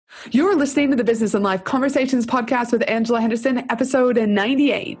You're listening to the Business and Life Conversations podcast with Angela Henderson, episode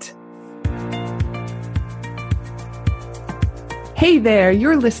 98. Hey there,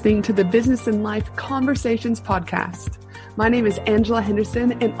 you're listening to the Business and Life Conversations podcast. My name is Angela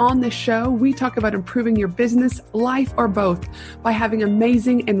Henderson, and on this show, we talk about improving your business, life, or both by having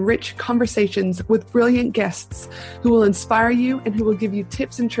amazing and rich conversations with brilliant guests who will inspire you and who will give you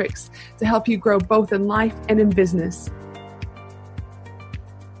tips and tricks to help you grow both in life and in business.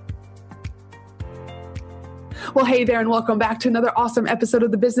 Well, hey there, and welcome back to another awesome episode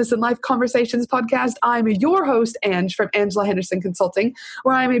of the Business and Life Conversations podcast. I'm your host, Ange, from Angela Henderson Consulting,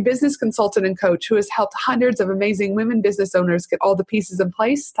 where I'm a business consultant and coach who has helped hundreds of amazing women business owners get all the pieces in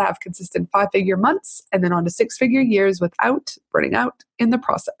place to have consistent 5-figure months and then on to 6-figure years without burning out in the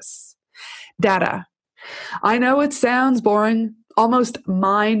process. Data. I know it sounds boring, almost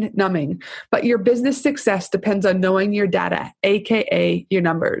mind-numbing, but your business success depends on knowing your data, aka your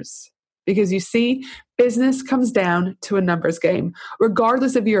numbers. Because you see, business comes down to a numbers game,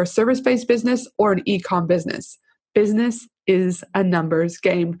 regardless if you're a service-based business or an e-com business. Business is a numbers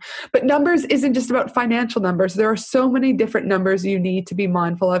game. But numbers isn't just about financial numbers. There are so many different numbers you need to be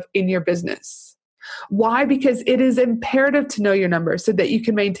mindful of in your business. Why? Because it is imperative to know your numbers so that you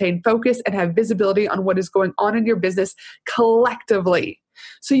can maintain focus and have visibility on what is going on in your business collectively.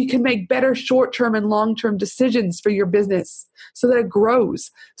 So you can make better short-term and long-term decisions for your business so that it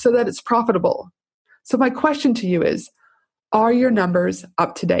grows, so that it's profitable. So my question to you is, are your numbers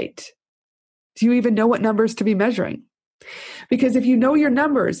up to date? Do you even know what numbers to be measuring? Because if you know your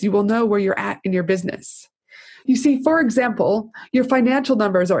numbers, you will know where you're at in your business. You see, for example, your financial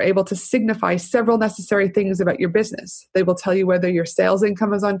numbers are able to signify several necessary things about your business. They will tell you whether your sales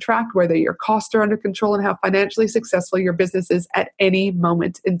income is on track, whether your costs are under control, and how financially successful your business is at any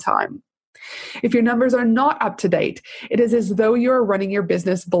moment in time. If your numbers are not up to date, it is as though you are running your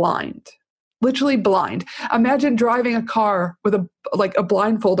business blind. Literally blind. Imagine driving a car with a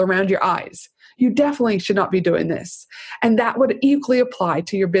blindfold around your eyes. You definitely should not be doing this. And that would equally apply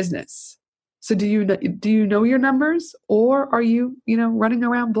to your business. So do you know your numbers, or are you running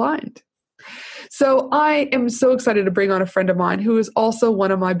around blind? So I am so excited to bring on a friend of mine who is also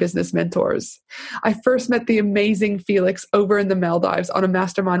one of my business mentors. I first met the amazing Felix over in the Maldives on a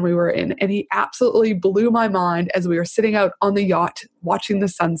mastermind we were in, and he absolutely blew my mind as we were sitting out on the yacht watching the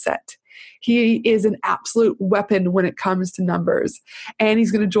sunset. He is an absolute weapon when it comes to numbers. And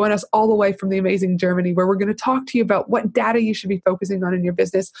he's going to join us all the way from the amazing Germany, where we're going to talk to you about what data you should be focusing on in your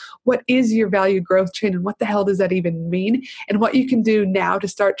business, what is your value growth chain, and what the hell does that even mean, and what you can do now to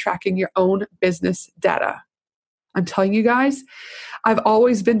start tracking your own business data. I'm telling you guys, I've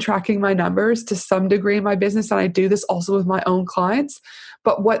always been tracking my numbers to some degree in my business, and I do this also with my own clients.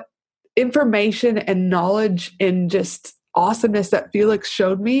 But what information and knowledge and just awesomeness that Felix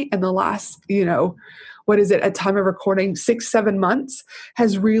showed me in the last, at time of recording, 6-7 months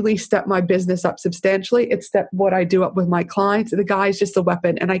has really stepped my business up substantially. It's stepped what I do up with my clients. The guy's just a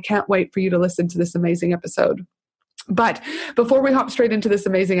weapon, and I can't wait for you to listen to this amazing episode. But before we hop straight into this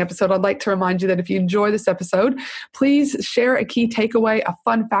amazing episode, I'd like to remind you that if you enjoy this episode, please share a key takeaway, a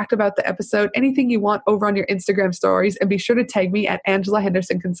fun fact about the episode, anything you want over on your Instagram stories, and be sure to tag me at Angela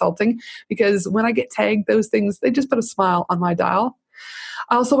Henderson Consulting, because when I get tagged, those things, they just put a smile on my dial.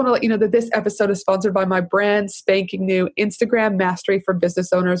 I also want to let you know that this episode is sponsored by my brand spanking new Instagram Mastery for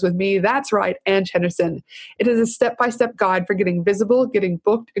Business Owners with me. That's right, Ange Henderson. It is a step-by-step guide for getting visible, getting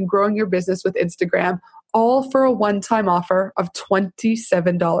booked, and growing your business with Instagram, all for a one-time offer of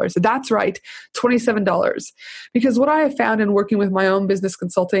 $27. That's right, $27. Because what I have found in working with my own business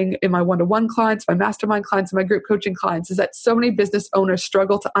consulting in my one-to-one clients, my mastermind clients, and my group coaching clients is that so many business owners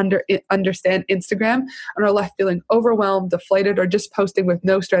struggle to understand Instagram and are left feeling overwhelmed, deflated, or just posting with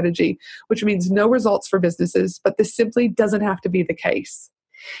no strategy, which means no results for businesses. But this simply doesn't have to be the case.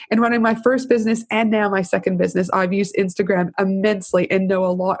 In running my first business and now my second business, I've used Instagram immensely and know a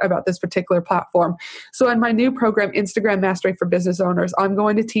lot about this particular platform. So in my new program, Instagram Mastery for Business Owners, I'm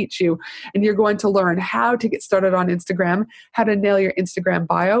going to teach you, and you're going to learn how to get started on Instagram, how to nail your Instagram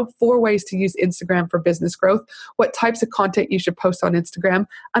bio, 4 ways to use Instagram for business growth, what types of content you should post on Instagram,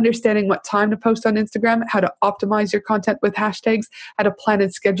 understanding what time to post on Instagram, how to optimize your content with hashtags, how to plan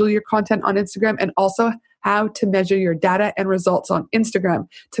and schedule your content on Instagram, and also how to measure your data and results on Instagram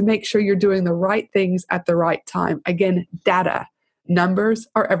to make sure you're doing the right things at the right time. Again, data. Numbers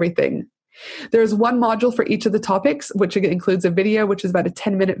are everything. There's one module for each of the topics, which includes a video, which is about a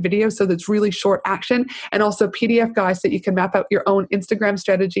 10-minute video. So that's really short action, and also PDF guides that you can map out your own Instagram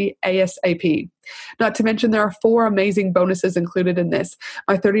strategy ASAP. Not to mention, there are 4 amazing bonuses included in this: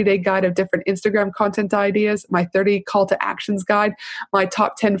 my 30-day guide of different Instagram content ideas, my 30 call to actions guide, my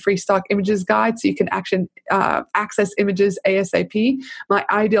top 10 free stock images guide so you can access images ASAP, my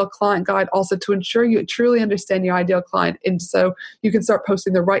ideal client guide also to ensure you truly understand your ideal client, and so you can start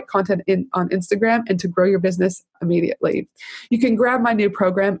posting the right content on Instagram and to grow your business immediately. You can grab my new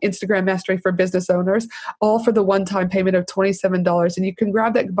program, Instagram Mastery for Business Owners, all for the one-time payment of $27, and you can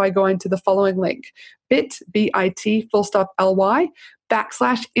grab that by going to the following link: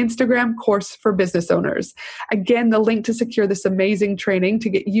 bit.ly/Instagram course for business owners. Again, the link to secure this amazing training to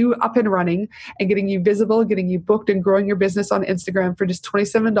get you up and running and getting you visible, getting you booked, and growing your business on Instagram for just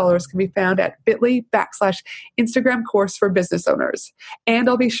 $27 can be found at bit.ly/Instagram course for business owners. And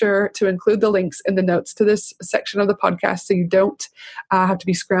I'll be sure to include the links in the notes to this section of the podcast so you don't have to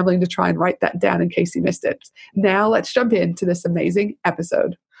be scrambling to try and write that down in case you missed it. Now let's jump into this amazing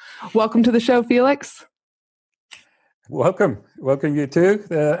episode. Welcome to the show, Felix. Welcome you too,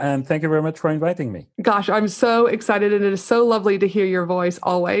 and thank you very much for inviting me. Gosh, I'm so excited, and it is so lovely to hear your voice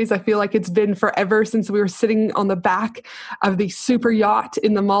always. I feel like it's been forever since we were sitting on the back of the super yacht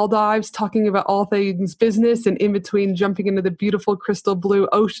in the Maldives talking about all things business, and in between jumping into the beautiful crystal blue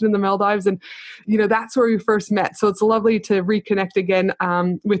ocean in the Maldives. And, that's where we first met. So it's lovely to reconnect again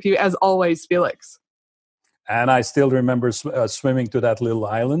with you as always, Felix. And I still remember swimming to that little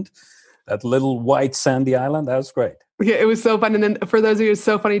island, that little white sandy island. That was great. Yeah, it was so fun. And then for those of you, it's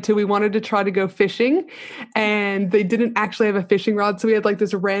so funny too, we wanted to try to go fishing and they didn't actually have a fishing rod. So we had like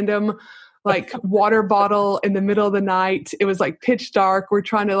this random water bottle in the middle of the night. It was like pitch dark. We're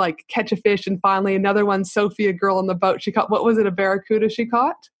trying to catch a fish. And finally another one, Sophie, a girl on the boat, she caught, what was it, a barracuda she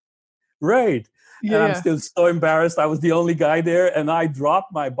caught? Right. Yeah. And I'm still so embarrassed. I was the only guy there, and I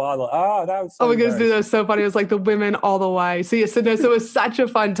dropped my bottle. That was so my goodness, that was so funny. It was like the women all the way. So so it was such a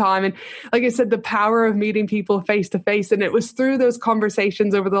fun time. And like I said, the power of meeting people face to face. And it was through those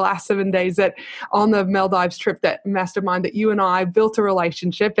conversations over the last 7 days that on the Maldives trip, that mastermind, that you and I built a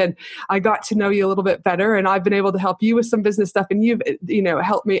relationship, and I got to know you a little bit better. And I've been able to help you with some business stuff, and you've,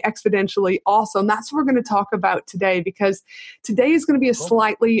 helped me exponentially also. And that's what we're going to talk about today, because today is going to be a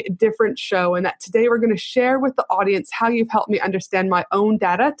slightly different show, and that today we're going to share with the audience how you've helped me understand my own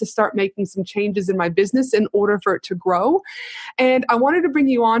data to start making some changes in my business in order for it to grow. And I wanted to bring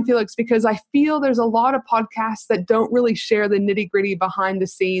you on, Felix, because I feel there's a lot of podcasts that don't really share the nitty-gritty behind the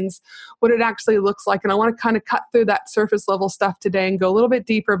scenes, what it actually looks like. And I want to kind of cut through that surface level stuff today and go a little bit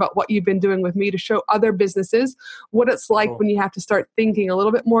deeper about what you've been doing with me to show other businesses what it's like when you have to start thinking a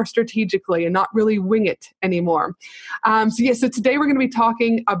little bit more strategically and not really wing it anymore. So today we're going to be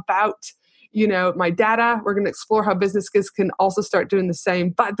talking about my data. We're going to explore how businesses can also start doing the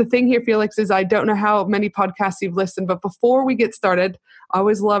same. But the thing here, Felix, is I don't know how many podcasts you've listened, but before we get started, I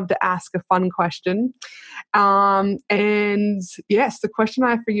always love to ask a fun question. And yes, the question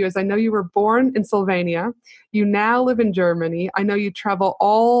I have for you is, I know you were born in Slovenia. You now live in Germany. I know you travel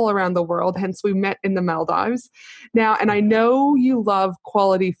all around the world, hence we met in the Maldives. Now, and I know you love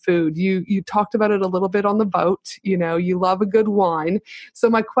quality food. You talked about it a little bit on the boat. You love a good wine. So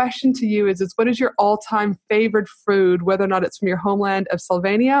my question to you is what is your all-time favorite food, whether or not it's from your homeland of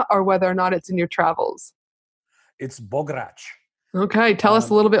Slovenia or whether or not it's in your travels? It's bograc. Okay, tell us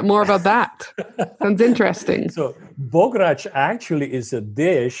a little bit more about that. Sounds interesting. So bograc actually is a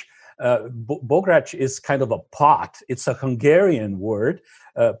dish. Bograc is kind of a pot. It's a Hungarian word.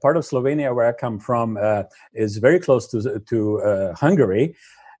 Part of Slovenia, where I come from, is very close to Hungary.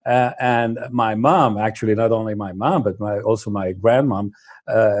 And my mom, actually, not only my mom, but also my grandma,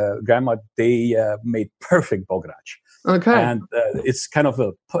 they made perfect bograc. Okay. And it's kind of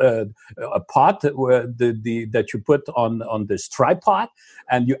a pot that you put on this tripod,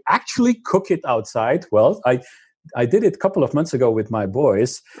 and you actually cook it outside. Well, I did it a couple of months ago with my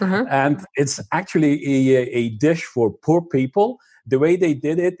boys, and it's actually a dish for poor people. The way they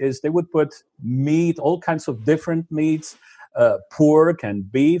did it is they would put meat, all kinds of different meats, pork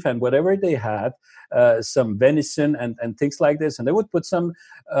and beef and whatever they had, some venison and things like this. And they would put some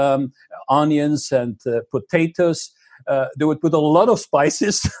onions and potatoes. They would put a lot of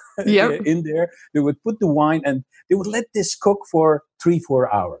spices in there. They would put the wine, and they would let this cook for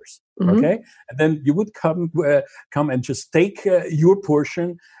 3-4 hours. Okay, and then you would come and just take your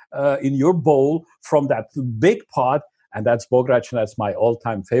portion in your bowl from that big pot, and that's bograc, and that's my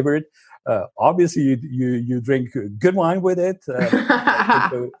all-time favorite. Obviously, you drink good wine with it.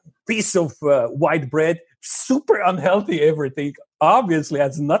 A piece of white bread, super unhealthy. Everything obviously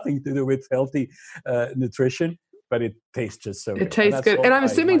has nothing to do with healthy nutrition. But it tastes just so good. It tastes good. And I'm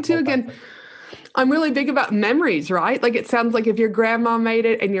assuming too, again, I'm really big about memories, right? Like it sounds like if your grandma made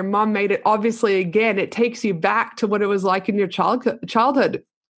it and your mom made it, obviously, again, it takes you back to what it was like in your childhood.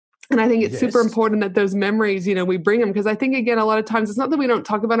 And I think it's super Yes. important that those memories, we bring them, because I think, again, a lot of times it's not that we don't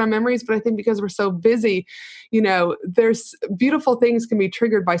talk about our memories, but I think because we're so busy, there's beautiful things can be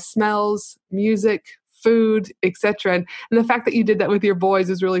triggered by smells, music, food, etc. And the fact that you did that with your boys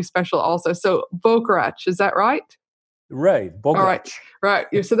is really special also. So Bocrach, is that right? Right. All right. Bograch.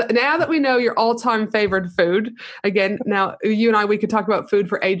 Right. So now that we know your all-time favorite food, again, now you and I, we could talk about food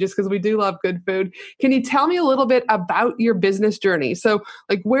for ages because we do love good food. Can you tell me a little bit about your business journey? So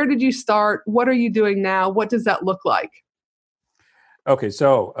like, where did you start? What are you doing now? What does that look like? Okay.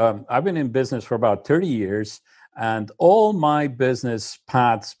 So I've been in business for about 30 years, and all my business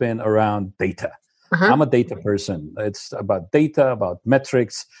path's been around data. Uh-huh. I'm a data person. It's about data, about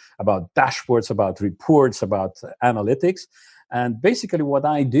metrics, about dashboards, about reports, about analytics. And basically, what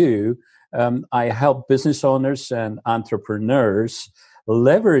I do, I help business owners and entrepreneurs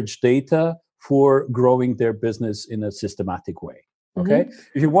leverage data for growing their business in a systematic way. Okay. Mm-hmm.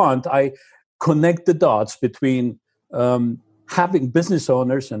 If you want, I connect the dots between having business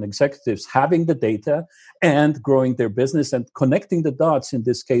owners and executives having the data and growing their business, and connecting the dots in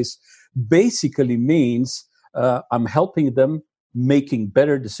this case basically means I'm helping them making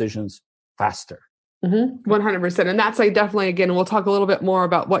better decisions faster. 100%. And that's like definitely, again, we'll talk a little bit more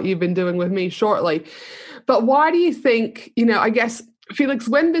about what you've been doing with me shortly. But why do you think, I guess, Felix,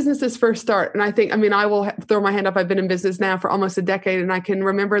 when businesses first start, and I will throw my hand up. I've been in business now for almost a decade, and I can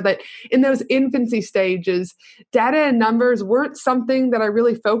remember that in those infancy stages, data and numbers weren't something that I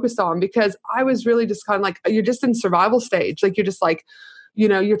really focused on, because I was really just kind of like, you're just in survival stage. Like, you're just like,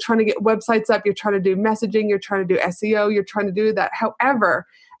 you're trying to get websites up, you're trying to do messaging, you're trying to do SEO, you're trying to do that. However,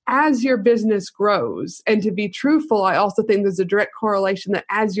 as your business grows, and to be truthful, I also think there's a direct correlation that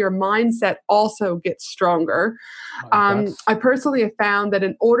as your mindset also gets stronger, I personally have found that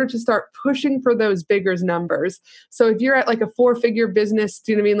in order to start pushing for those bigger numbers, so if you're at like a 4-figure business,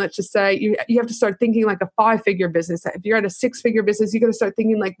 do you know what I mean? Let's just say you have to start thinking like a 5-figure business. If you're at a 6-figure business, you got to start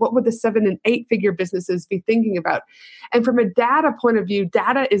thinking like, what would the 7 and 8-figure businesses be thinking about? And from a data point of view,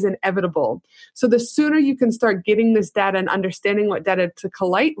 data is inevitable. So the sooner you can start getting this data and understanding what data to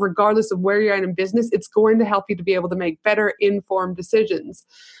collate, regardless of where you're at in business, it's going to help you to be able to make better informed decisions.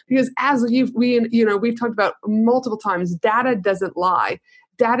 Because as we've talked about multiple times, data doesn't lie.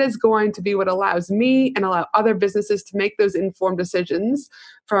 Data is going to be what allows me and allow other businesses to make those informed decisions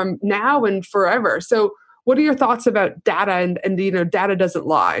from now and forever. So what are your thoughts about data and data doesn't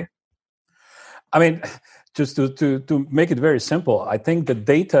lie? I mean, just to make it very simple, I think the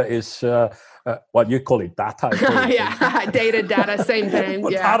data is what you call it, data. Yeah, data, same thing.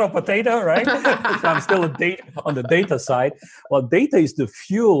 Potato, right? So I'm still on the data side. Well, data is the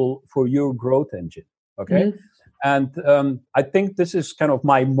fuel for your growth engine. Okay, and I think this is kind of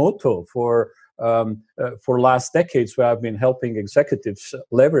my motto for last decades, where I've been helping executives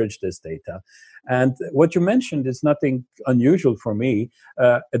leverage this data. And what you mentioned is nothing unusual for me.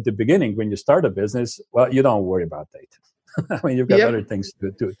 At the beginning, when you start a business, well, you don't worry about data. I mean, you've got other things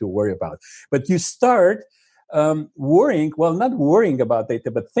to worry about. But you start worrying about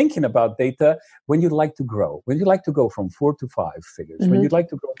data, but thinking about data when you'd like to grow, when you'd like to go from 4 to 5 figures, when you'd like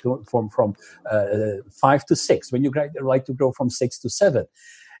to grow from 5 to 6, when you'd like to grow from 6 to 7.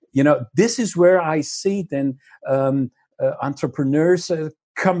 This is where I see then entrepreneurs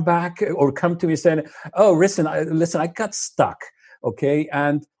come back or come to me saying, "Oh, listen, I got stuck." Okay,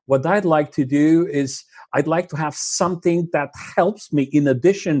 and what I'd like to do is I'd like to have something that helps me in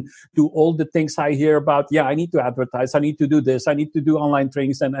addition to all the things I hear about. Yeah, I need to advertise, I need to do this, I need to do online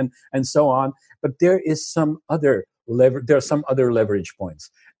trainings and so on. But there is some other there are some other leverage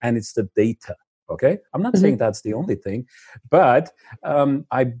points, and it's the data. Okay, I'm not saying that's the only thing, but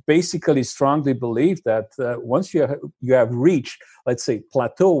I basically strongly believe that once you have reached, let's say,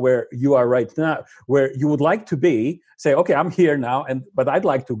 plateau where you are right now, where you would like to be, say, okay, I'm here now, but I'd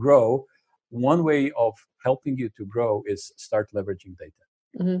like to grow. One way of helping you to grow is start leveraging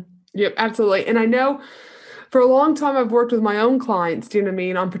data. Yep, absolutely. And I know for a long time, I've worked with my own clients, do you know what I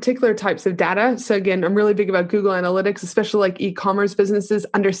mean, on particular types of data. So again, I'm really big about Google Analytics, especially like e-commerce businesses,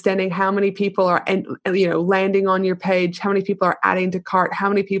 understanding how many people are, landing on your page, how many people are adding to cart, how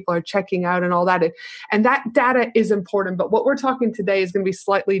many people are checking out and all that. And that data is important. But what we're talking today is going to be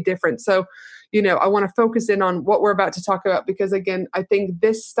slightly different. So, I want to focus in on what we're about to talk about, because again, I think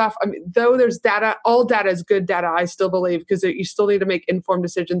this stuff, though there's data, all data is good data, I still believe, because you still need to make informed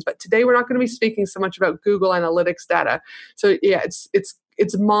decisions. But today we're not going to be speaking so much about Google Analytics data. So yeah, it's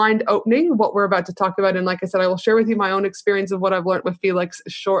it's mind opening what we're about to talk about. And like I said, I will share with you my own experience of what I've learned with Felix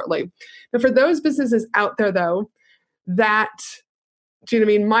shortly. But for those businesses out there though, that, do you know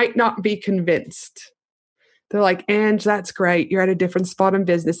what I mean, might not be convinced. They're like, Ange, that's great. You're at a different spot in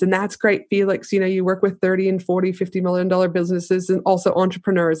business. And that's great, Felix. You work with 30 and 40, $50 million businesses and also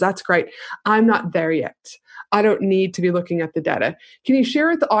entrepreneurs. That's great. I'm not there yet. I don't need to be looking at the data. Can you share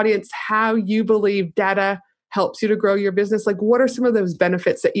with the audience how you believe data helps you to grow your business? Like, what are some of those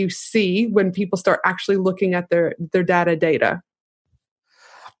benefits that you see when people start actually looking at their data?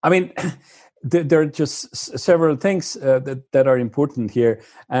 I mean, there are just several things that are important here.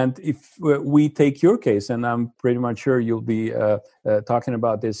 And if we take your case, and I'm pretty much sure you'll be talking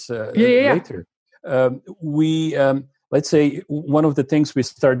about this later, let's say one of the things we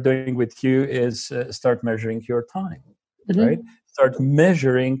start doing with you is start measuring your time, right? Start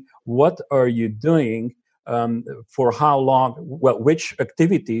measuring what are you doing, for how long, which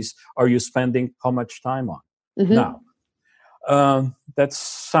activities are you spending how much time on. Now, that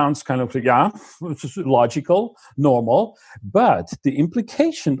sounds kind of, logical, normal, but the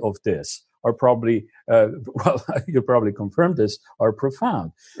implication of this are probably, you probably confirmed this, are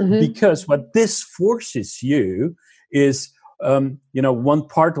profound. Because what this forces you is, one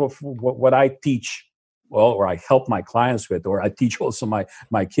part of what I teach, or I help my clients with, or I teach also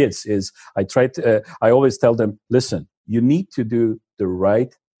my kids, is I always tell them, listen, you need to do the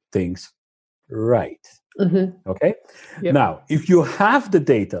right things right. Okay. Yep. Now, if you have the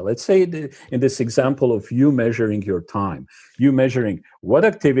data, let's say in this example of you measuring your time, you measuring what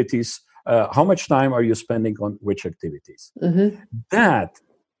activities, how much time are you spending on which activities? That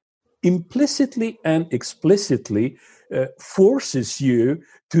implicitly and explicitly forces you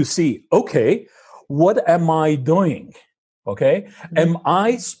to see, okay, what am I doing? Okay. Am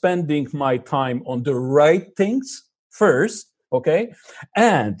I spending my time on the right things first? Okay.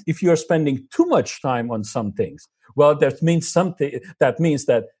 And if you're spending too much time on some things, well, that means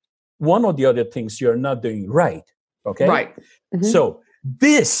that one or the other things you're not doing right. Okay. Right. So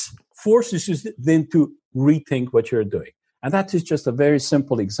this forces you then to rethink what you're doing. And that is just a very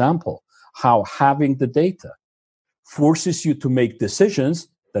simple example how having the data forces you to make decisions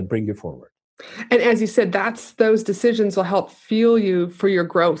that bring you forward. And as you said, those decisions will help fuel you for your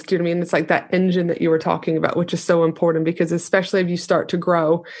growth. Do you know what I mean? It's like that engine that you were talking about, which is so important, because especially if you start to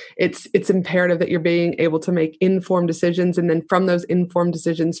grow, it's imperative that you're being able to make informed decisions. And then from those informed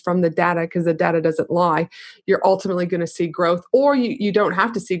decisions, from the data, because the data doesn't lie, you're ultimately going to see growth, or you don't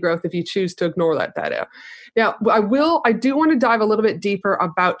have to see growth if you choose to ignore that data. Now, I do want to dive a little bit deeper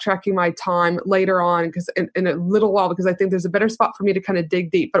about tracking my time later on, because in a little while, because I think there's a better spot for me to kind of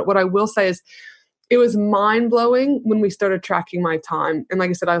dig deep. But what I will say is, it was mind-blowing when we started tracking my time. And like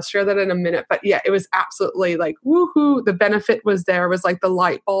I said, I'll share that in a minute. But yeah, it was absolutely like, woohoo, the benefit was there. It was like the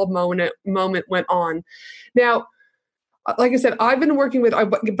light bulb moment went on. Now, like I said, I've been working with,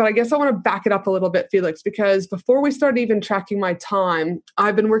 but I guess I want to back it up a little bit, Felix, because before we started even tracking my time,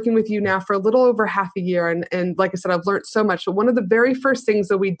 I've been working with you now for a little over half a year. And like I said, I've learned so much. But one of the very first things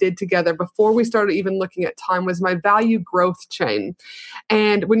that we did together before we started even looking at time was my value growth chain.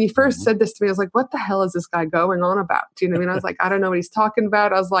 And when you first said this to me, I was like, what the hell is this guy going on about? Do you know what I mean? I was like, I don't know what he's talking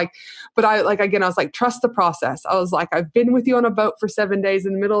about. I was like, trust the process. I was like, I've been with you on a boat for 7 days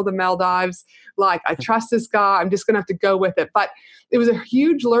in the middle of the Maldives. Like, I trust this guy. I'm just going to have to go with it. But it was a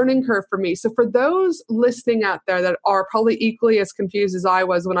huge learning curve for me. So for those listening out there that are probably equally as confused as I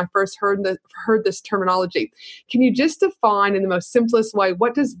was when I first heard this terminology, can you just define in the most simplest way,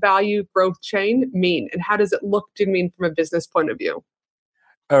 what does value growth chain mean? And how does it look, do you mean, from a business point of view?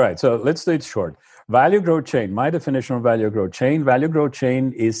 All right, so let's do it short. Value growth chain, my definition of value growth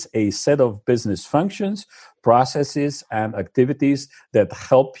chain is a set of business functions, processes, and activities that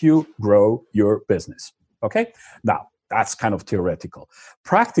help you grow your business. Okay? Now, that's kind of theoretical.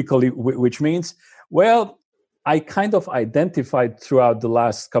 Practically, which means, well, I kind of identified throughout the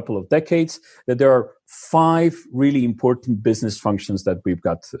last couple of decades that there are 5 really important business functions that we've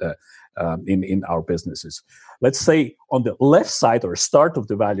got in our businesses. Let's say on the left side or start of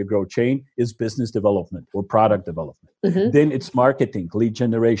the value growth chain is business development or product development. Then it's marketing, lead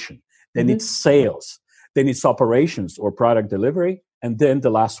generation. Then it's sales. Then it's operations or product delivery. And then the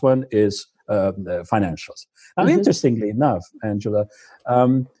last one is financials. Now, interestingly enough, Angela,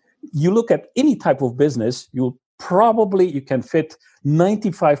 you look at any type of business, you can fit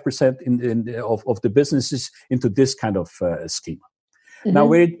 95% of the businesses into this kind of schema. Now,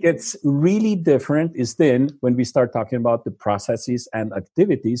 where it gets really different is then when we start talking about the processes and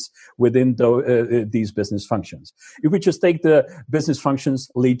activities within these business functions. If we just take the business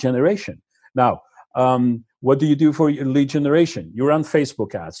functions lead generation. Now, What do you do for your lead generation? You run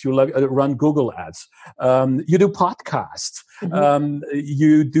Facebook ads. You run Google ads. You do podcasts.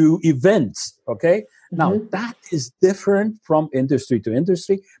 You do events. Okay. Now that is different from industry to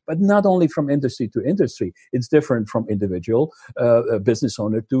industry, but not only from industry to industry. It's different from individual business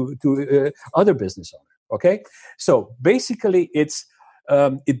owner to other business owner. Okay. So basically,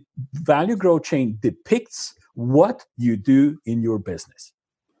 value growth chain depicts what you do in your business.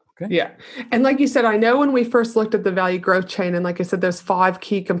 Okay. Yeah. And like you said, I know when we first looked at the value growth chain, and like I said, there's 5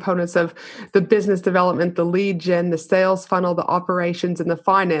 key components of the business development, the lead gen, the sales funnel, the operations, and the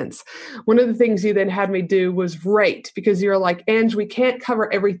finance. One of the things you then had me do was rate, because you're like, Ange, we can't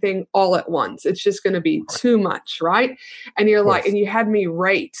cover everything all at once. It's just going to be too much, right? And you're like, and you had me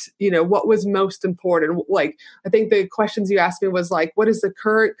rate, what was most important. Like, I think the questions you asked me was like, what is the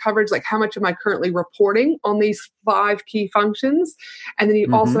current coverage? Like, how much am I currently reporting on these 5 key functions? And then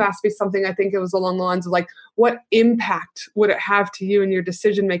you also asked me something, I think it was along the lines of like, what impact would it have to you in your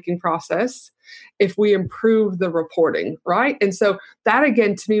decision-making process if we improve the reporting, right? And so that,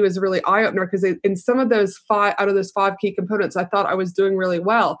 again, to me was a really eye-opener, because in some of those 5 out of those 5 key components, I thought I was doing really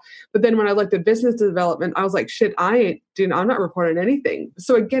well. But then when I looked at business development, I was like, shit, I'm not reporting anything.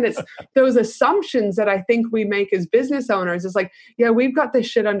 So again, it's those assumptions that I think we make as business owners. It's like, yeah, we've got this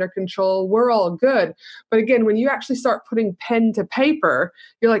shit under control. We're all good. But again, when you actually start putting pen to paper,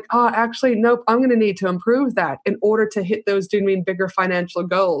 you're like, oh, actually, nope, I'm going to need to improve that in order to hit those bigger financial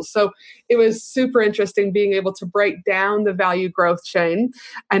goals. So it was super interesting being able to break down the value growth chain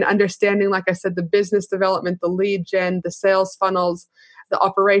and understanding, like I said, the business development, the lead gen, the sales funnels, the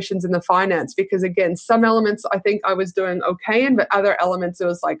operations, and the finance. Because again, some elements I think I was doing okay in, but other elements it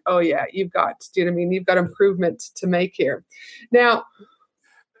was like, oh yeah, you've got improvement to make here. Now,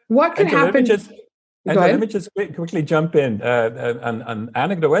 what could happen? Let me just quickly jump in. An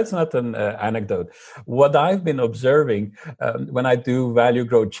anecdote. Well, it's not an anecdote. What I've been observing when I do value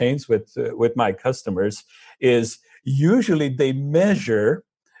growth chains with my customers is usually they measure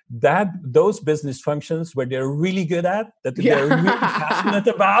those business functions where they're really good at, that they're really passionate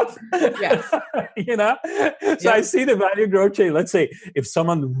about. Yes. So I see the value growth chain. Let's say if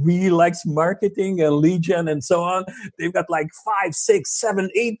someone really likes marketing and lead gen and so on, they've got like 5, 6, 7,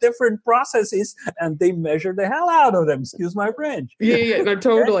 8 different processes, and they measure the hell out of them. Excuse my French. No,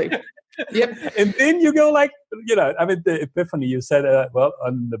 totally. Yep. And then you go like, the epiphany, you said, well,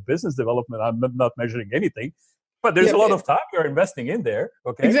 on the business development, I'm not measuring anything. But there's a lot of time you're investing in there.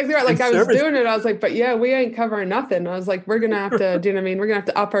 Okay. Exactly right. Like I was doing it. I was like, but yeah, we ain't covering nothing. I was like, we're going to have to, We're going to have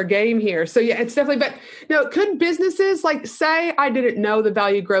to up our game here. So yeah, it's definitely, but no, could businesses, like, say I didn't know the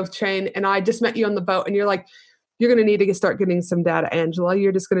value growth chain and I just met you on the boat and you're like, you're going to need to start getting some data, Angela.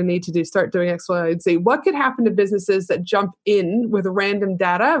 You're just going to need to start doing X, Y, and Z. What could happen to businesses that jump in with random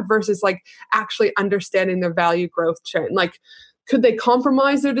data versus like actually understanding their value growth chain? Like, could they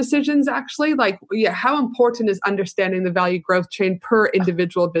compromise their decisions actually? Like, yeah, how important is understanding the value growth chain per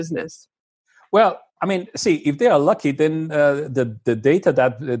individual business? Well, see, if they are lucky, then the data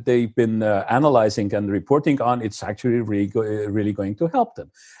that they've been analyzing and reporting on, it's actually really going to help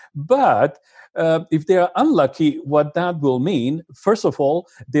them. But if they are unlucky, what that will mean, first of all,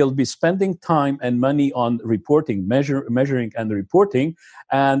 they'll be spending time and money on reporting, measuring and reporting,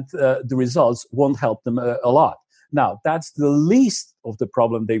 and the results won't help them a lot. Now, that's the least of the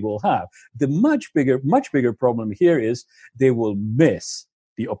problem they will have. The much bigger problem here is they will miss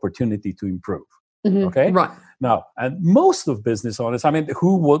the opportunity to improve. Okay? Right. Now, and most of business owners,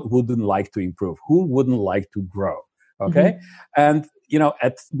 who wouldn't like to improve? Who wouldn't like to grow? Okay? And,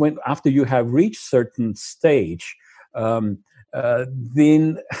 after you have reached certain stage,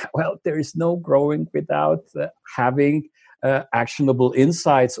 then, well, there is no growing without having actionable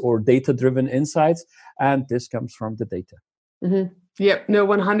insights or data-driven insights. And this comes from the data. Yep. No,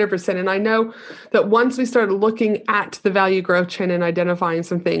 100%. And I know that once we started looking at the value growth chain and identifying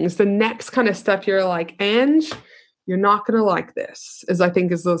some things, the next kind of step, you're like, Ange, you're not going to like this, I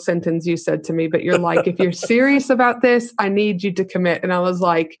think is the sentence you said to me. But you're like, if you're serious about this, I need you to commit. And I was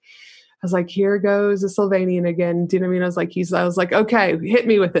like, here goes the Sylvanian again. Do you know what I mean? I was like, okay, hit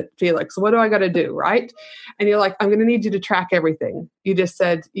me with it, Felix. What do I got to do? Right. And you're like, I'm going to need you to track everything. You just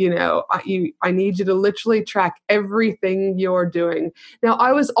said, I need you to literally track everything you're doing. Now,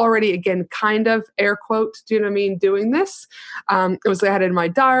 I was already, again, kind of air quote, do you know what I mean, doing this. I had it in my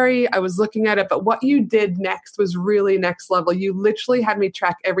diary. I was looking at it. But what you did next was really next level. You literally had me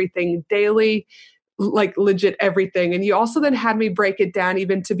track everything daily, like legit everything. And you also then had me break it down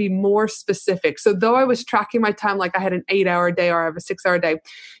even to be more specific. So though I was tracking my time like I had an 8-hour day or I have a 6-hour day,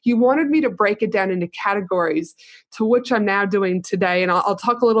 you wanted me to break it down into categories, to which I'm now doing today. And I'll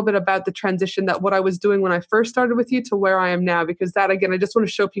talk a little bit about the transition, that what I was doing when I first started with you to where I am now, because that, again, I just want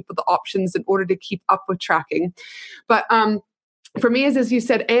to show people the options in order to keep up with tracking. But for me, as you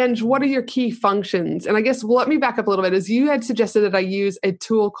said, Ange, what are your key functions? And I guess, well, let me back up a little bit. As you had suggested that I use a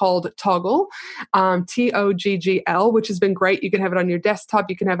tool called Toggl, Toggl, which has been great. You can have it on your desktop,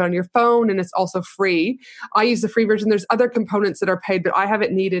 you can have it on your phone, and it's also free. I use the free version. There's other components that are paid, but I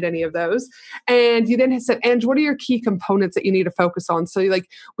haven't needed any of those. And you then said, Ange, what are your key components that you need to focus on? So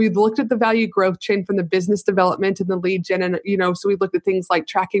we've looked at the value growth chain from the business development and the lead gen. And, so we looked at things like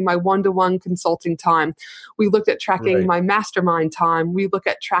tracking my one-to-one consulting time. We looked at tracking my mastermind time. We look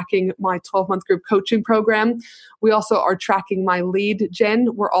at tracking my 12-month group coaching program. We also are tracking my lead gen.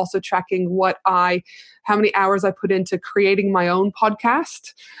 We're also tracking how many hours I put into creating my own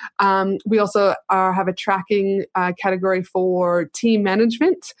podcast. We also have a tracking category for team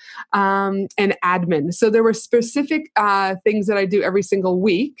management and admin. So there were specific things that I do every single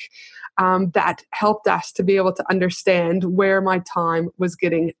week that helped us to be able to understand where my time was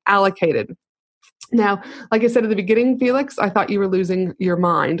getting allocated. Now, like I said at the beginning, Felix, I thought you were losing your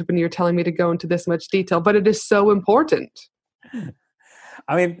mind when you were telling me to go into this much detail, but it is so important.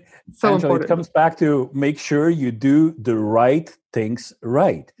 I mean, so Angela, it comes back to make sure you do the right things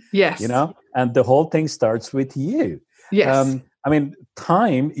right. Yes. And the whole thing starts with you. Yes.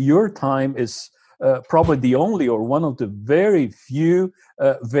 Your time is probably the only or one of the very few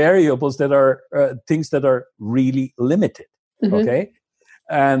variables that are things that are really limited. Mm-hmm. Okay.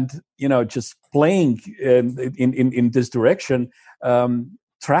 And, just playing in this direction,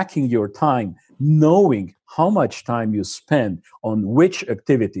 tracking your time, knowing how much time you spend on which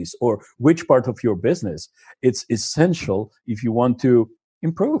activities or which part of your business, it's essential if you want to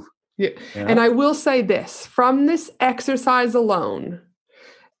improve. Yeah. And I will say this, from this exercise alone,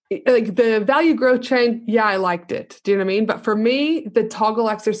 like the value growth chain, I liked it. Do you know what I mean? But for me, the Toggl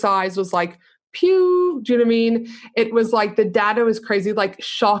exercise was like, pew, do you know what I mean? It was like the data was crazy, like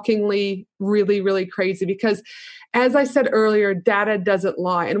shockingly, really, really crazy. Because as I said earlier, data doesn't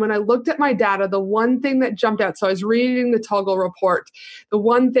lie. And when I looked at my data, the one thing that jumped out, so I was reading the Toggl report, the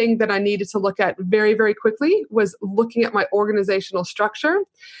one thing that I needed to look at very, very quickly was looking at my organizational structure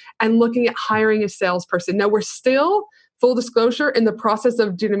and looking at hiring a salesperson. Now we're still, full disclosure, in the process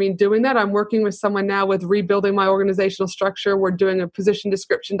of doing that. I'm working with someone now with rebuilding my organizational structure. We're doing a position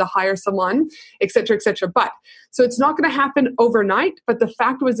description to hire someone, et cetera, et cetera. But so it's not going to happen overnight. But the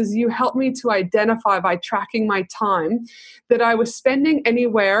fact is you helped me to identify by tracking my time that I was spending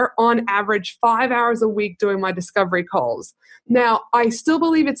anywhere on average 5 hours a week doing my discovery calls. Now, I still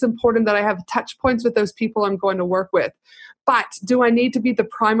believe it's important that I have touch points with those people I'm going to work with. But do I need to be the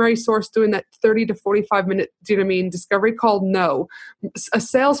primary source doing that 30 to 45 minute, discovery call? No. A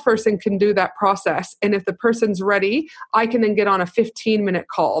salesperson can do that process. And if the person's ready, I can then get on a 15-minute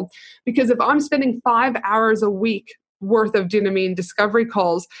call. Because if I'm spending 5 hours a week worth of, discovery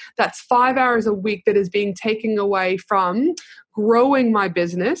calls, that's 5 hours a week that is being taken away from growing my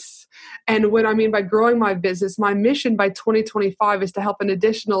business. And what I mean by growing my business, my mission by 2025 is to help an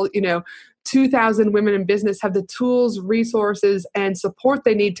additional, 2,000 women in business have the tools, resources, and support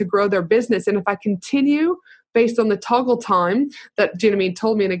they need to grow their business. And if I continue based on the Toggl time that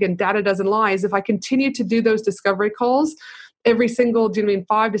told me, and again, data doesn't lie, is if I continue to do those discovery calls every single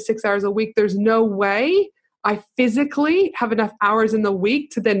 5 to 6 hours a week, there's no way I physically have enough hours in the week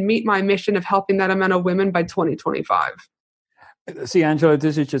to then meet my mission of helping that amount of women by 2025. See, Angela,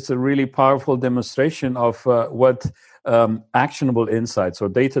 this is just a really powerful demonstration of what actionable insights or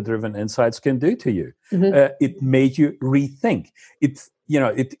data-driven insights can do to you. Mm-hmm. It made you rethink.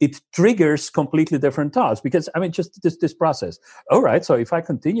 It triggers completely different thoughts because just this process. All right, so if I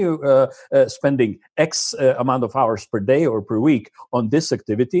continue spending X amount of hours per day or per week on this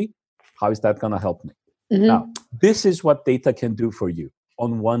activity, how is that going to help me? Mm-hmm. Now, this is what data can do for you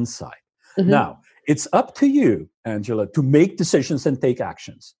on one side. Mm-hmm. Now, it's up to you, Angela, to make decisions and take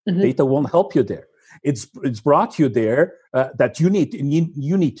actions. Mm-hmm. Data won't help you there. It's brought you there that you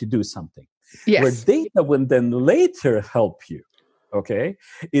need to do something. Yes. Where data will then later help you, okay,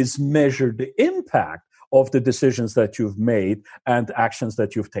 is measure the impact of the decisions that you've made and actions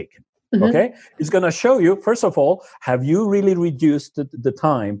that you've taken. Mm-hmm. Okay, it's going to show you, first of all, have you really reduced the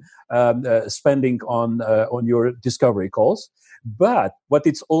time spending on your discovery calls? But what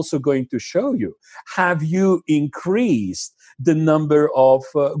it's also going to show you, have you increased the number of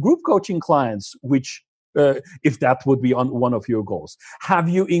group coaching clients, which if that would be on one of your goals? Have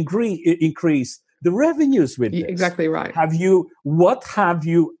you increased the revenues with this. Exactly right. What have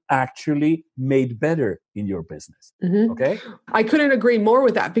you actually made better in your business? Mm-hmm. Okay. I couldn't agree more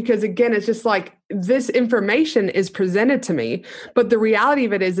with that, because again, it's just like this information is presented to me, but the reality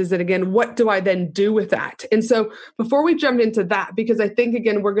of it is that again, what do I then do with that? And so before we jump into that, because I think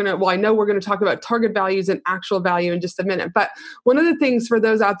again, I know we're going to talk about target values and actual value in just a minute, but one of the things for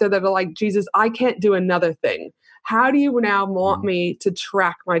those out there that are like, Jesus, I can't do another thing. How do you now want me to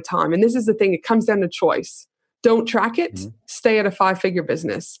track my time? And this is the thing, it comes down to choice. Don't track it, stay at a 5-figure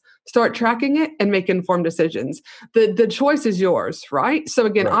business. Start tracking it and make informed decisions. The choice is yours, right? So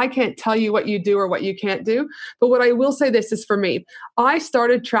again, I can't tell you what you do or what you can't do. But what I will say, this is for me. I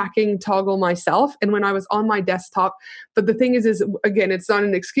started tracking Toggl myself, and when I was on my desktop. But the thing is again, it's not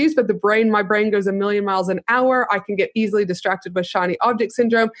an excuse, but my brain goes a million miles an hour. I can get easily distracted with shiny object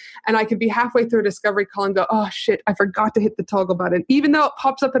syndrome. And I could be halfway through a discovery call and go, oh shit, I forgot to hit the Toggl button. Even though it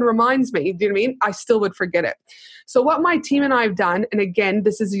pops up and reminds me, do you know what I mean? I still would forget it. So what my team and I have done, and again,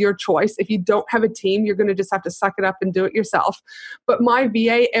 this is your choice. If you don't have a team, you're going to just have to suck it up and do it yourself. But my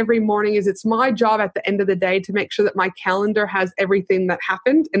VA every morning it's my job at the end of the day to make sure that my calendar has everything that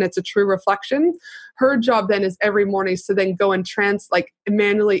happened and it's a true reflection. Her job then is every morning is to then go and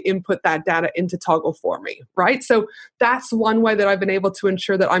manually input that data into Toggl for me, right? So that's one way that I've been able to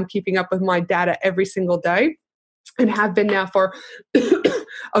ensure that I'm keeping up with my data every single day. And have been now for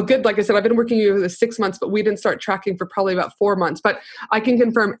a good, like I said, I've been working with this 6 months, but we didn't start tracking for probably about 4 months. But I can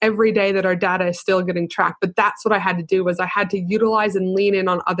confirm every day that our data is still getting tracked. But that's what I had to do, was I had to utilize and lean in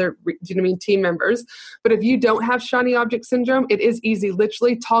on other, team members. But if you don't have shiny object syndrome, it is easy.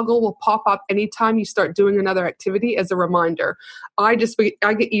 Literally, Toggl will pop up anytime you start doing another activity as a reminder. I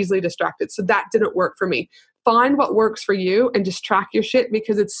get easily distracted. So that didn't work for me. Find what works for you and just track your shit,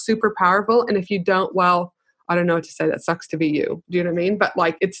 because it's super powerful. And if you don't, well, I don't know what to say. That sucks to be you. Do you know what I mean? But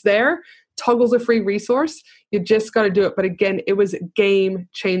it's there. Toggl's a free resource. You just got to do it. But again, it was a game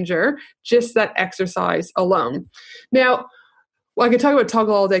changer, just that exercise alone. Now, I could talk about Toggl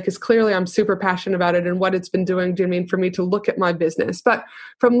all day, because clearly I'm super passionate about it and what it's been doing, do you know what I mean, for me to look at my business. But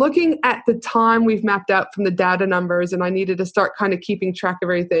from looking at the time we've mapped out from the data numbers, and I needed to start kind of keeping track of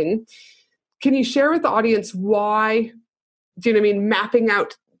everything, can you share with the audience why, do you know what I mean, mapping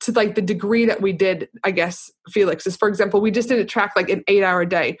out to the degree that we did, I guess, Felix, is, for example, we just didn't track an 8-hour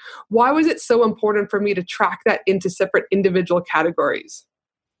day. Why was it so important for me to track that into separate individual categories?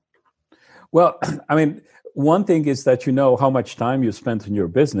 Well, I mean, one thing is that you know how much time you spent in your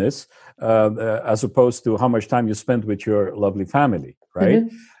business as opposed to how much time you spent with your lovely family, right?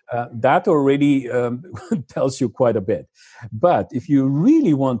 That already tells you quite a bit. But if you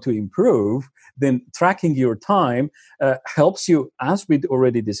really want to improve, then tracking your time helps you, as we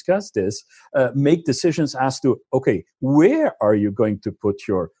already discussed this, make decisions as to, okay, where are you going to put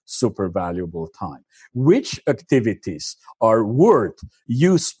your super valuable time? Which activities are worth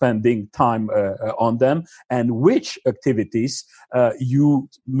you spending time on them, and which activities you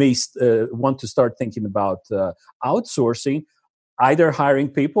may want to start thinking about outsourcing, either hiring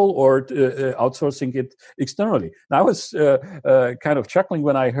people or outsourcing it externally. And I was kind of chuckling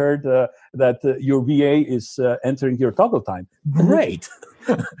when I heard that your VA is entering your Toggl time. Great.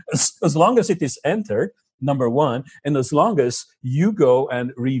 As long as it is entered, number one, and as long as you go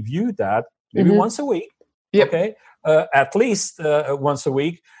and review that maybe once a week, okay, at least once a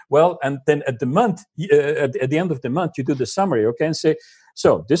week. Well, and then at the month, at the end of the month, you do the summary, okay, and say,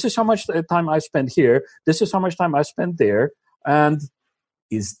 so this is how much time I spent here. This is how much time I spent there. And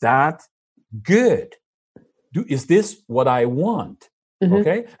is that good? Is this what I want?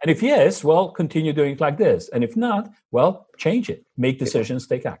 Okay. And if yes, well, continue doing it like this. And if not, well, change it. Make decisions,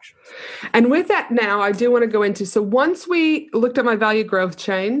 take action. And with that now, I do want to go into, so once we looked at my value growth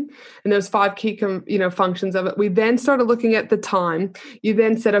chain and those 5 key functions of it, we then started looking at the time. You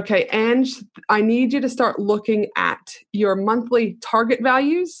then said, okay, Ange, I need you to start looking at your monthly target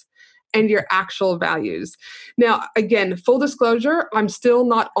values and your actual values. Now, again, full disclosure, I'm still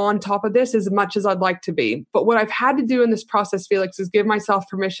not on top of this as much as I'd like to be. But what I've had to do in this process, Felix, is give myself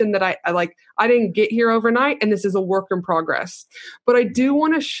permission that I didn't get here overnight, and this is a work in progress. But I do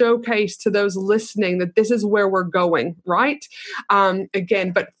want to showcase to those listening that this is where we're going, right?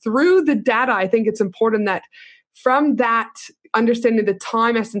 Again, but through the data, I think it's important that from that understanding the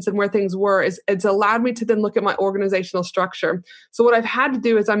time essence and where things were, it's allowed me to then look at my organizational structure. So what I've had to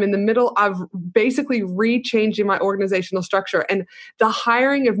do is I'm in the middle of basically re-changing my organizational structure, and the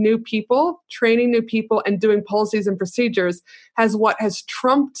hiring of new people, training new people, and doing policies and procedures has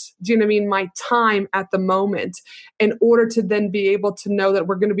trumped, do you know what I mean, my time at the moment, in order to then be able to know that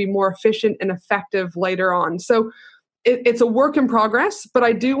we're going to be more efficient and effective later on. So it's a work in progress, but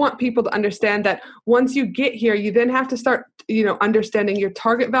I do want people to understand that once you get here, you then have to start, understanding your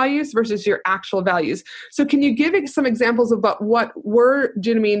target values versus your actual values. So can you give some examples about what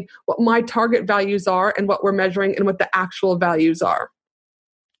my target values are and what we're measuring and what the actual values are?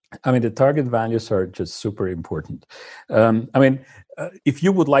 I mean, the target values are just super important. If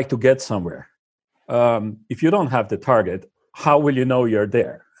you would like to get somewhere, if you don't have the target, how will you know you're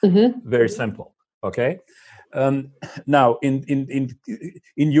there? Mm-hmm. Very simple. Okay. Now, in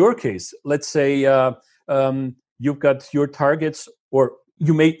your case, let's say you've got your targets, or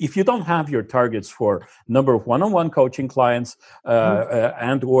you may, if you don't have your targets for number of one-on-one coaching clients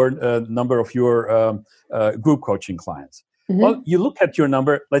and or number of your group coaching clients. Mm-hmm. Well, you look at your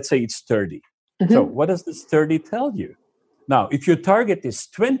number, let's say it's 30. Mm-hmm. So what does this 30 tell you? Now, if your target is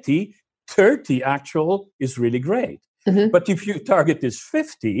 20, 30 actual is really great. Mm-hmm. But if your target is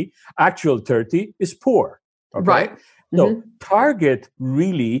 50, actual 30 is poor. Okay? Right. Mm-hmm. So target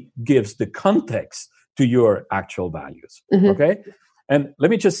really gives the context to your actual values. Mm-hmm. Okay. And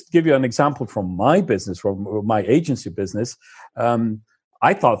let me just give you an example from my business, from my agency business.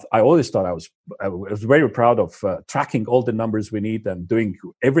 I always thought I was very proud of tracking all the numbers we need and doing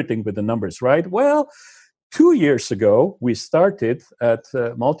everything with the numbers, right? Well, 2 years ago, we started at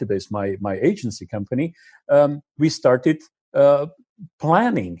Multibase, my agency company. We started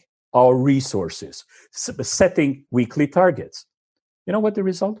planning our resources, setting weekly targets. You know what the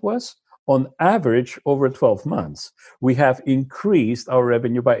result was? On average, over 12 months, we have increased our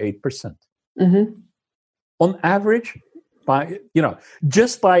revenue by 8%. Mm-hmm. On average,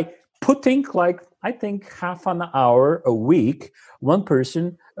 just by putting I think half an hour a week, one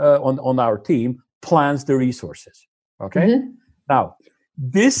person on our team plans the resources. Okay. Mm-hmm. Now,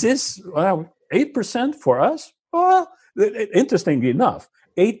 this is 8% for us. Well, interestingly enough,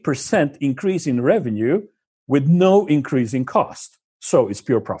 8% increase in revenue with no increase in cost. So it's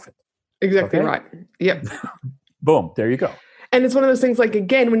pure profit. Exactly right. Yep. Boom. There you go. And it's one of those things,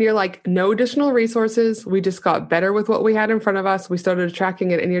 again, when you're no additional resources, we just got better with what we had in front of us. We started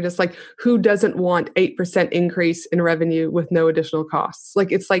tracking it, and you're just who doesn't want 8% increase in revenue with no additional costs?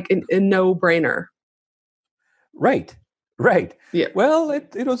 It's a no-brainer. Right. Yeah. Well,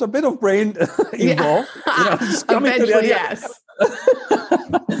 it was a bit of brain involved. Eventually, yes.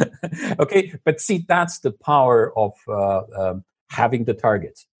 Okay. But see, that's the power of having the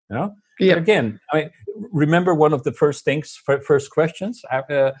targets, Yeah. But again, remember one of the first questions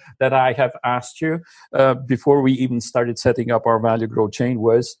that I have asked you before we even started setting up our value growth chain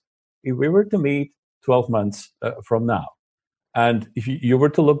was, if we were to meet 12 months from now, and if you were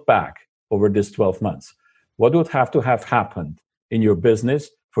to look back over this 12 months, what would have to have happened in your business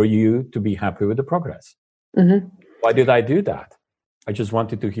for you to be happy with the progress? Mm-hmm. Why did I do that? I just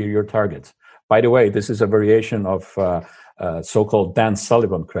wanted to hear your targets. By the way, this is a variation of so-called Dan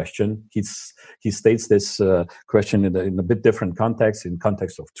Sullivan question. He states this question in a bit different context, in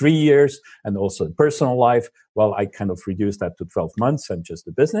context of 3 years and also personal life. Well, I kind of reduced that to 12 months and just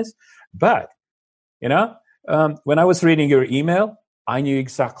the business. But, when I was reading your email, I knew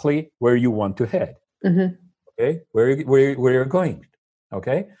exactly where you want to head. Mm-hmm. Okay, where you're going.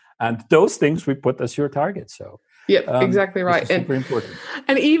 Okay, and those things we put as your target. So. Yep, exactly right. Super important.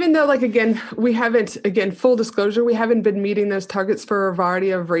 And even though, we haven't, full disclosure, we haven't been meeting those targets for a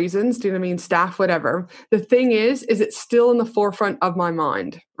variety of reasons. Do you know what I mean? Staff, whatever. The thing is it's still in the forefront of my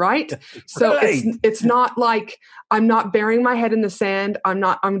mind, right? So right. It's not I'm not burying my head in the sand.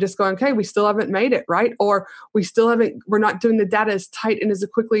 I'm just going, okay, we still haven't made it, right? Or we're not doing the data as tight and as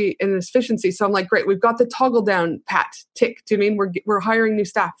quickly and as efficiency. So I'm great, we've got the toggle down, pat, tick. Do you know what I mean? We're hiring new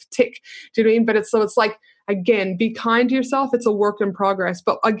staff, tick. Do you know what I mean? But it's again, be kind to yourself. It's a work in progress.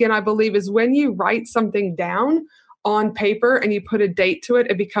 But again, I believe is when you write something down on paper and you put a date to it,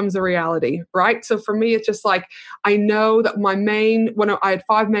 it becomes a reality, right? So for me, it's just I know that I had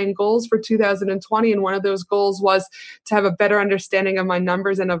 5 main goals for 2020. And one of those goals was to have a better understanding of my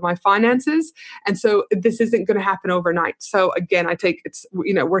numbers and of my finances. And so this isn't going to happen overnight. So again,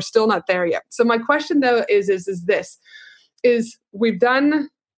 we're still not there yet. So my question though is we've done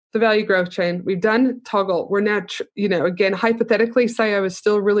the value growth chain. We've done toggle. We're now, again, hypothetically say I was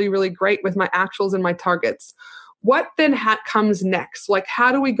still really, really great with my actuals and my targets. What then comes next?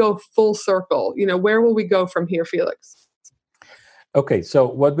 How do we go full circle? Where will we go from here, Felix? Okay. So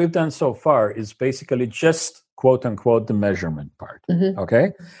what we've done so far is basically just quote unquote the measurement part. Mm-hmm.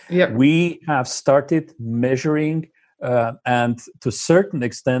 Okay. Yep. We have started measuring and to a certain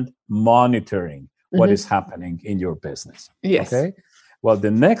extent monitoring what is happening in your business. Yes. Okay. Well,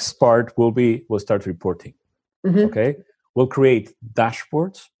 the next part we'll start reporting. Mm-hmm. Okay. We'll create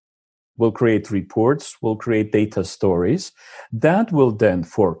dashboards. we'll create reports, we'll create data stories that will then,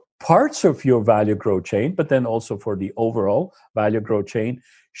 for parts of your value growth chain, but then also for the overall value growth chain,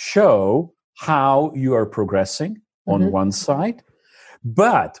 show how you are progressing on one side.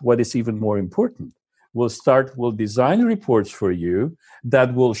 But what is even more important, we'll design reports for you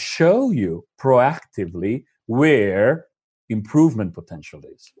that will show you proactively where improvement potential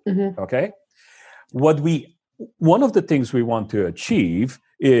is. Okay? One of the things we want to achieve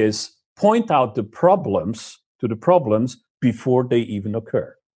is point out the problems before they even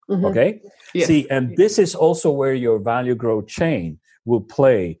occur. Okay? Yes. See, and this is also where your value growth chain will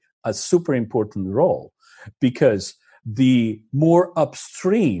play a super important role, because the more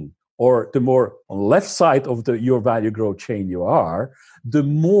upstream or the more left side of your value growth chain you are, the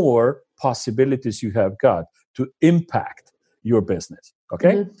more possibilities you have got to impact your business.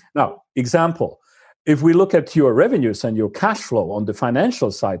 Okay? Now, example, if we look at your revenues and your cash flow on the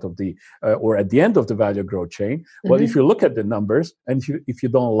financial side of the, or at the end of the value growth chain, well, if you look at the numbers and if you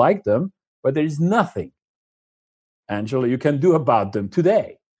don't like them, well, there is nothing, Angela, you can do about them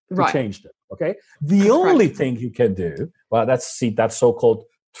today to change them. Okay. The only thing you can do, well, that's so-called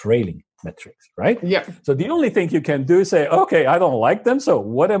trailing metrics, right? Yeah. So the only thing you can do is say, okay, I don't like them. So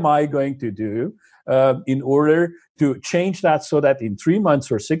what am I going to do in order to change that so that in 3 months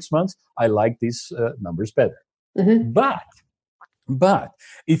or 6 months, I like these numbers better? But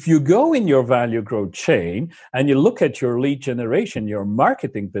if you go in your value growth chain and you look at your lead generation, your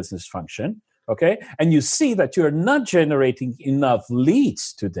marketing business function, okay, and you see that you're not generating enough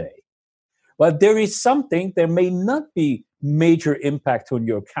leads today, well, there may not be major impact on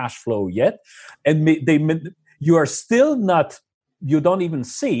your cash flow yet, and you are still not, you don't even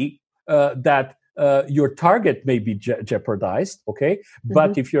see that your target may be jeopardized, okay?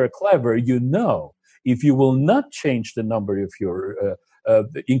 But if you're clever, if you will not change the number of your,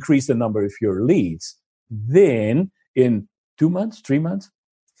 increase the number of your leads, then in 2 months, 3 months,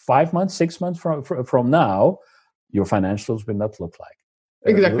 5 months, 6 months from now, your financials will not look like.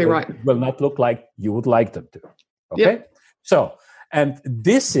 Exactly right. Will not look like you would like them to. Okay? Yep. So, and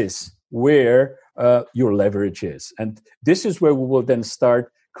this is where your leverage is. And this is where we will then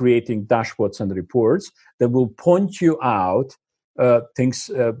start creating dashboards and reports that will point you out things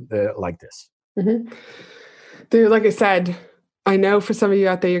like this. Dude, like I said, I know for some of you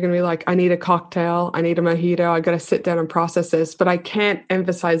out there, you're going to be like, I need a cocktail. I need a mojito. I got to sit down and process this. But I can't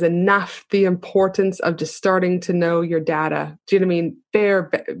emphasize enough the importance of just starting to know your data. Do you know what I mean? Bare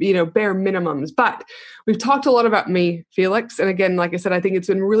minimums. But we've talked a lot about me, Felix. And again, like I said, I think it's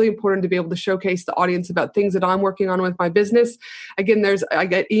been really important to be able to showcase the audience about things that I'm working on with my business. Again, I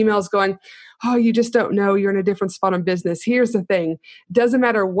get emails going, oh, you just don't know, you're in a different spot in business. Here's the thing. Doesn't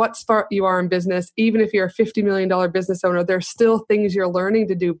matter what spot you are in business, even if you're a $50 million business owner, there's still things you're learning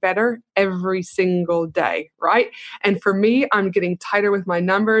to do better every single day, right? And for me, I'm getting tighter with my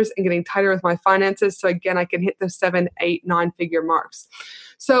numbers and getting tighter with my finances. So again, I can hit those 7, 8, 9-figure marks.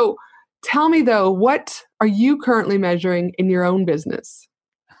 So tell me though, what are you currently measuring in your own business?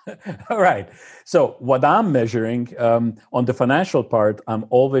 All right. So what I'm measuring on the financial part, I'm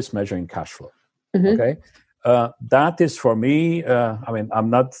always measuring cash flow. Okay. That is for me.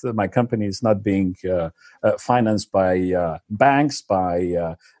 My company is not being financed by banks,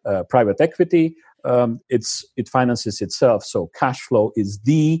 by private equity. It finances itself. So cash flow is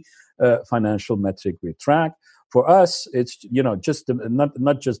the financial metric we track. For us, it's just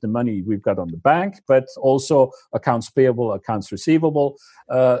not just the money we've got on the bank, but also accounts payable, accounts receivable,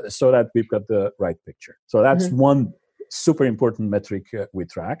 so that we've got the right picture. So that's one super important metric we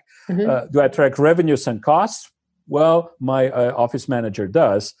track. Do I track revenues and costs? Well, my office manager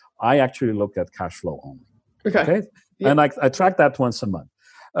does. I actually look at cash flow only. Okay? Yep. And I track that once a month.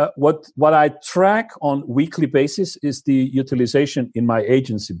 What I track on weekly basis is the utilization in my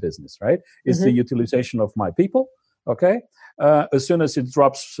agency business, right? Is the utilization of my people, okay? As soon as it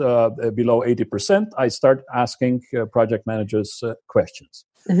drops below 80%, I start asking project managers questions.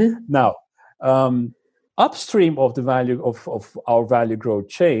 Now, upstream of the value of our value growth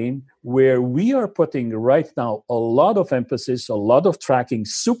chain, where we are putting right now a lot of emphasis, a lot of tracking,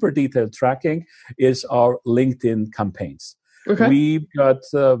 super detailed tracking, is our LinkedIn campaigns. Okay. We've got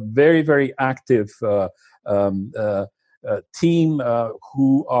a very, very active team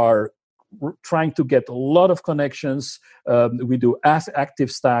who are trying to get a lot of connections. We do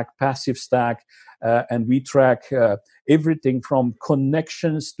active stack, passive stack, and we track everything from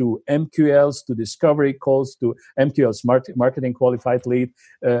connections to MQLs to discovery calls to MQLs, marketing qualified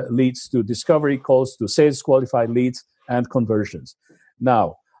leads to discovery calls to sales qualified leads and conversions.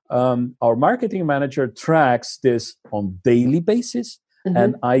 Now, our marketing manager tracks this on daily basis,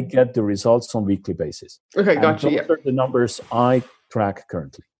 and I get the results on weekly basis. Okay, and gotcha. Those are the numbers I track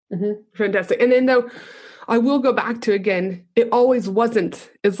currently. Fantastic. And then though, I will go back to, again, it always wasn't.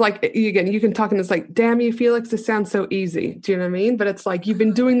 It's like, again, you can talk and it's like, damn you, Felix, this sounds so easy. Do you know what I mean? But it's like, you've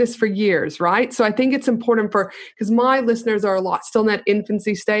been doing this for years, right? So I think it's important because my listeners are a lot still in that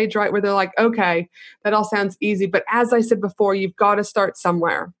infancy stage, right? Where they're like, okay, that all sounds easy. But as I said before, you've got to start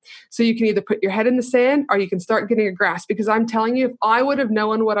somewhere. So you can either put your head in the sand or you can start getting a grasp. Because I'm telling you, if I would have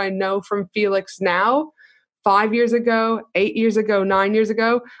known what I know from Felix now, 5 years ago, 8 years ago, 9 years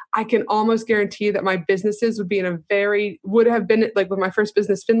ago, I can almost guarantee that my businesses would have been like with my first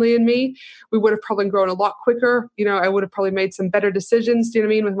business, Finley and me, we would have probably grown a lot quicker. I would have probably made some better decisions, do you know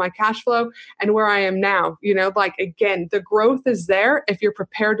what I mean, with my cash flow and where I am now. Like, again, the growth is there if you're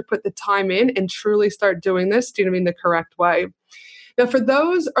prepared to put the time in and truly start doing this, do you know what I mean, the correct way. Now, for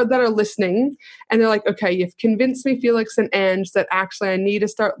those that are listening and they're like, okay, you've convinced me, Felix and Ange, that actually I need to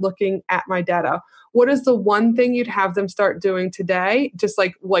start looking at my data. What is the one thing you'd have them start doing today? Just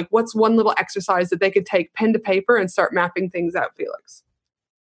like what's one little exercise that they could take pen to paper and start mapping things out, Felix?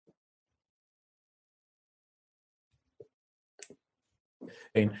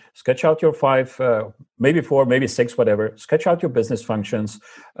 Sketch out your 5, maybe 4, maybe 6, whatever. Sketch out your business functions,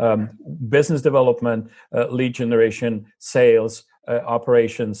 business development, lead generation, sales,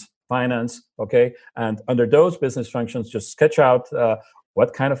 operations, finance, okay? And under those business functions, just sketch out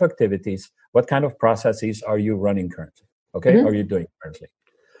what kind of activities, what kind of processes are you running currently, okay? Are you doing currently?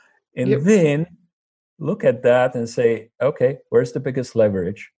 And then look at that and say, okay, where's the biggest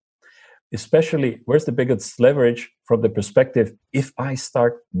leverage? Especially, where's the biggest leverage from the perspective if I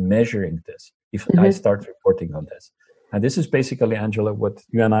start measuring this, if I start reporting on this? And this is basically, Angela, what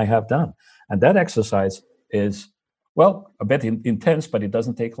you and I have done. And that exercise is, well, a bit intense, but it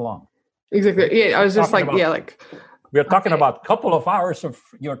doesn't take long. Exactly. Yeah, I was just we're talking about a couple of hours of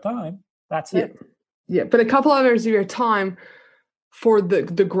your time. That's it. Yeah, but a couple hours of your time for the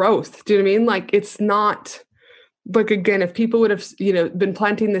growth. Do you know what I mean? Like, it's not... But again, if people would have, been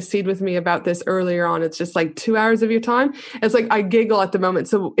planting the seed with me about this earlier on, it's just like 2 hours of your time. It's like I giggle at the moment.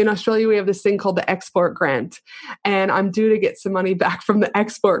 So in Australia, we have this thing called the export grant, and I'm due to get some money back from the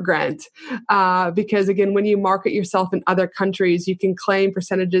export grant because again, when you market yourself in other countries, you can claim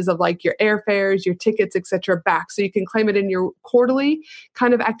percentages of like your airfares, your tickets, etc. back. So you can claim it in your quarterly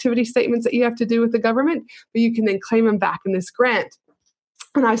kind of activity statements that you have to do with the government, but you can then claim them back in this grant.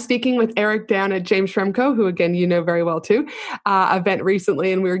 And I was speaking with Eric down at James Shremko, who, again, you know very well too, event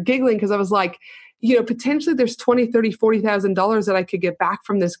recently. And we were giggling because I was like, potentially there's $20,000, $30,000, $40,000 that I could get back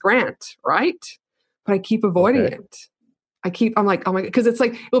from this grant, right? But I keep avoiding it. I'm like, oh my God, because it's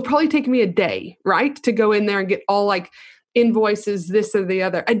like, it'll probably take me a day, right? To go in there and get all like invoices, this or the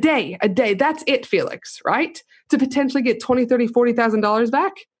other. A day. That's it, Felix, right? To potentially get $20,000, $30,000, $40,000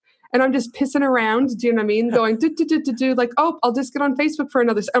 back. And I'm just pissing around, do you know what I mean? Going, like, oh, I'll just get on Facebook for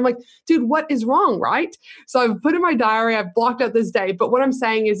another. I'm like, dude, what is wrong, right? So I've put in my diary, I've blocked out this day. But what I'm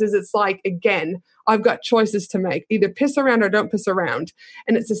saying is it's like, again, I've got choices to make. Either piss around or don't piss around.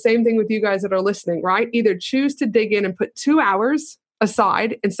 And it's the same thing with you guys that are listening, right? Either choose to dig in and put 2 hours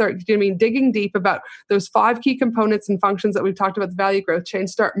aside and start, digging deep about those 5 key components and functions that we've talked about, the value growth chain,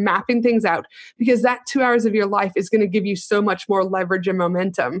 start mapping things out, because that 2 hours of your life is going to give you so much more leverage and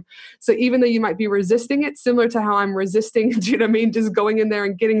momentum. So even though you might be resisting it, similar to how I'm resisting, just going in there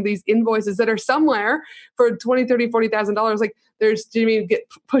and getting these invoices that are somewhere for $20,000, $30,000, $40,000, like there's, get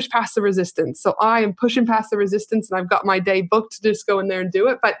push past the resistance. So I am pushing past the resistance and I've got my day booked to just go in there and do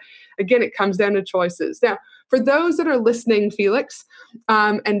it. But again, it comes down to choices. Now, for those that are listening, Felix,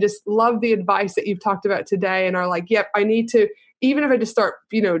 and just love the advice that you've talked about today and are like, yep, I need to, even if I just start,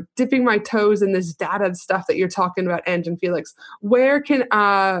 dipping my toes in this data stuff that you're talking about, Ange and Felix, where can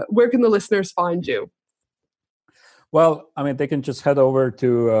the listeners find you? Well, they can just head over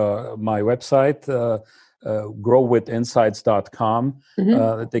to my website, growwithinsights.com.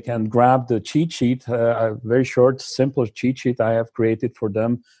 They can grab the cheat sheet, a very short, simple cheat sheet I have created for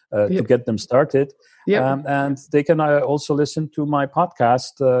them to get them started. And they can also listen to my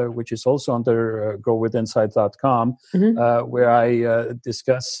podcast, which is also under growwithinsights.com, where I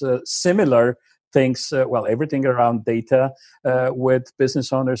discuss similar things, everything around data with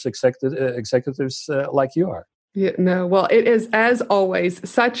business owners, executives like you are. Yeah, no, well, it is, as always,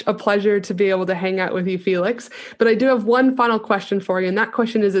 such a pleasure to be able to hang out with you, Felix. But I do have one final question for you. And that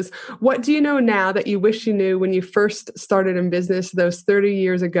question is what do you know now that you wish you knew when you first started in business those 30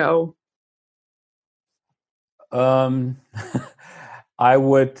 years ago? I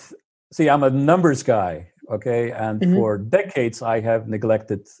would see, I'm a numbers guy. Okay. And for decades, I have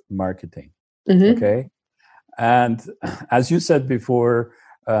neglected marketing. Okay. And as you said before,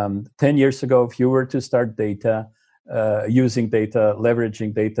 10 years ago, if you were to start using data,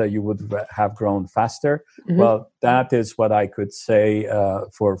 leveraging data, you would have grown faster. Mm-hmm. Well, that is what I could say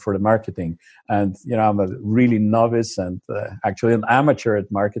for the marketing. And, I'm a really novice and actually an amateur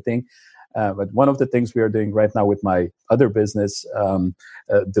at marketing. But one of the things we are doing right now with my other business, the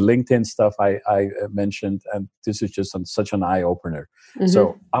LinkedIn stuff I mentioned, and this is just such an eye-opener. Mm-hmm.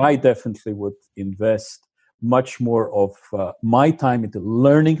 So I definitely would invest much more of my time into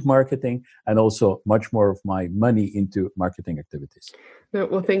learning marketing and also much more of my money into marketing activities.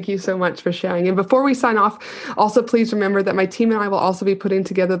 Well, thank you so much for sharing. And before we sign off, also please remember that my team and I will also be putting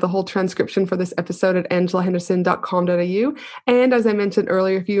together the whole transcription for this episode at angelahenderson.com.au. And as I mentioned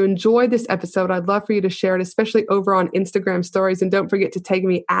earlier, if you enjoyed this episode, I'd love for you to share it, especially over on Instagram stories. And don't forget to tag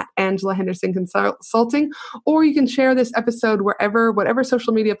me at Angela Henderson Consulting, or you can share this episode whatever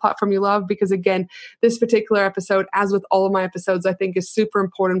social media platform you love, because again, this particular episode, as with all of my episodes, I think is super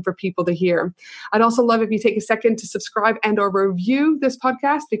important for people to hear. I'd also love if you take a second to subscribe and or review this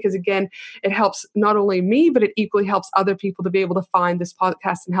podcast, because again, it helps not only me, but it equally helps other people to be able to find this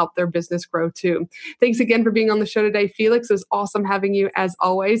podcast and help their business grow too. Thanks again for being on the show today, Felix. It was awesome having you as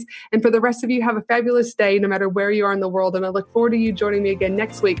always. And for the rest of you, have a fabulous day, no matter where you are in the world. And I look forward to you joining me again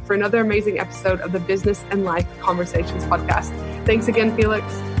next week for another amazing episode of the Business and Life Conversations podcast. Thanks again, Felix.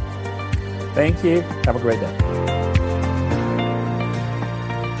 Thank you. Have a great day.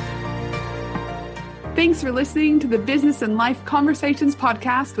 Thanks for listening to the Business and Life Conversations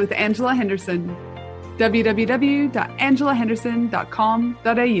podcast with Angela Henderson.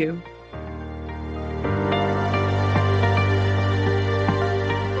 www.angelahenderson.com.au